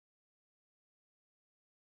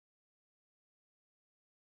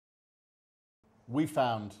We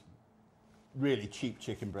found really cheap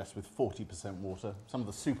chicken breasts with 40% water. Some of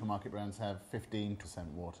the supermarket brands have 15%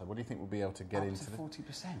 water. What do you think we'll be able to get into? Up to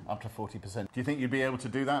 40%? Up to 40%. Do you think you'd be able to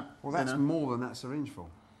do that? Well, that's more than that syringe full.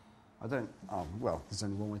 I don't... Oh, well, there's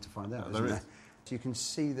only one way to find out, isn't there? So you can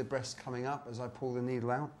see the breast coming up as I pull the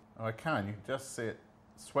needle out? Oh, I can. You can just see it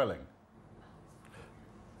swelling.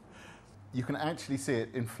 You can actually see it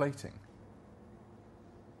inflating.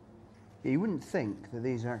 Yeah, you wouldn't think that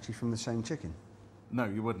these are actually from the same chicken. No,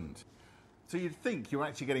 you wouldn't. So you'd think you're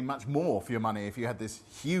actually getting much more for your money if you had this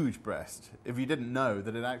huge breast, if you didn't know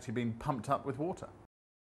that it had actually been pumped up with water.